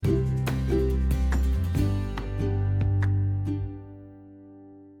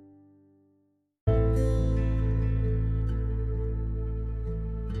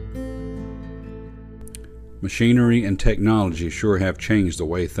Machinery and technology sure have changed the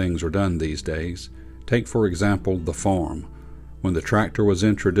way things are done these days. Take, for example, the farm. When the tractor was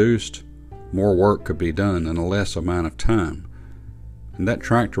introduced, more work could be done in a less amount of time. And that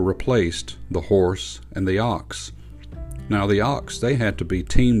tractor replaced the horse and the ox. Now the ox, they had to be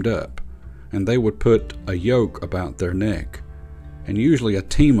teamed up, and they would put a yoke about their neck. And usually a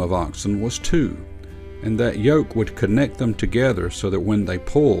team of oxen was two, and that yoke would connect them together so that when they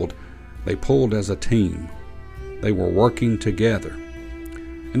pulled as a team. They were working together.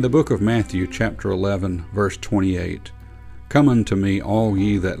 In the book of Matthew, chapter 11, verse 28, "Come unto me, all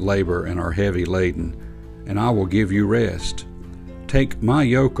ye that labor and are heavy laden, and I will give you rest. Take my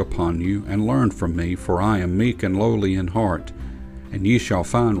yoke upon you, and learn from me, for I am meek and lowly in heart, and ye shall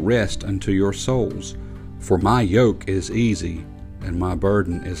find rest unto your souls. For my yoke is easy, and my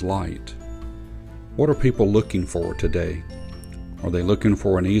burden is light." What are people looking for today? Are they looking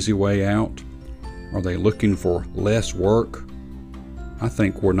for an easy way out? Are they looking for less work? I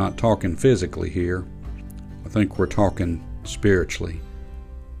think we're not talking physically here. I think we're talking spiritually.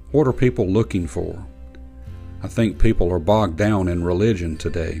 What are people looking for? I think people are bogged down in religion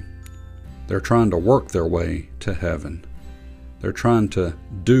today. They're trying to work their way to heaven. They're trying to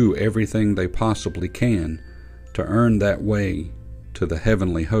do everything they possibly can to earn that way to the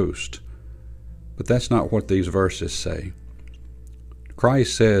heavenly host. But that's not what these verses say.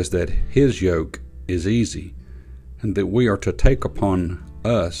 Christ says that His yoke is easy, and that we are to take upon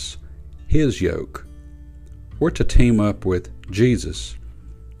us His yoke. We're to team up with Jesus.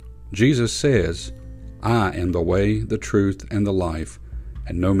 Jesus says, "I am the way, the truth, and the life,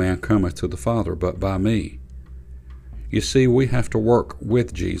 and no man cometh to the Father but by me." You see, we have to work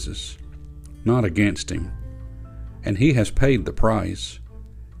with Jesus, not against Him. And He has paid the price.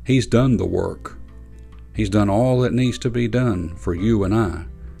 He's done the work. He's done all that needs to be done for you and I.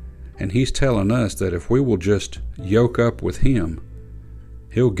 And He's telling us that if we will just yoke up with Him,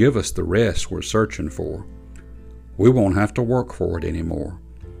 He'll give us the rest we're searching for. We won't have to work for it anymore.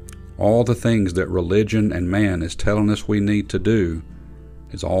 All the things that religion and man is telling us we need to do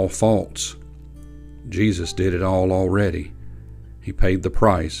is all false. Jesus did it all already. He paid the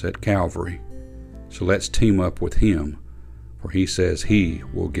price at Calvary. So let's team up with Him, for He says He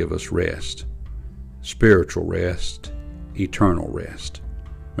will give us rest. Spiritual rest, eternal rest.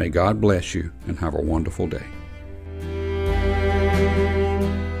 May God bless you and have a wonderful day.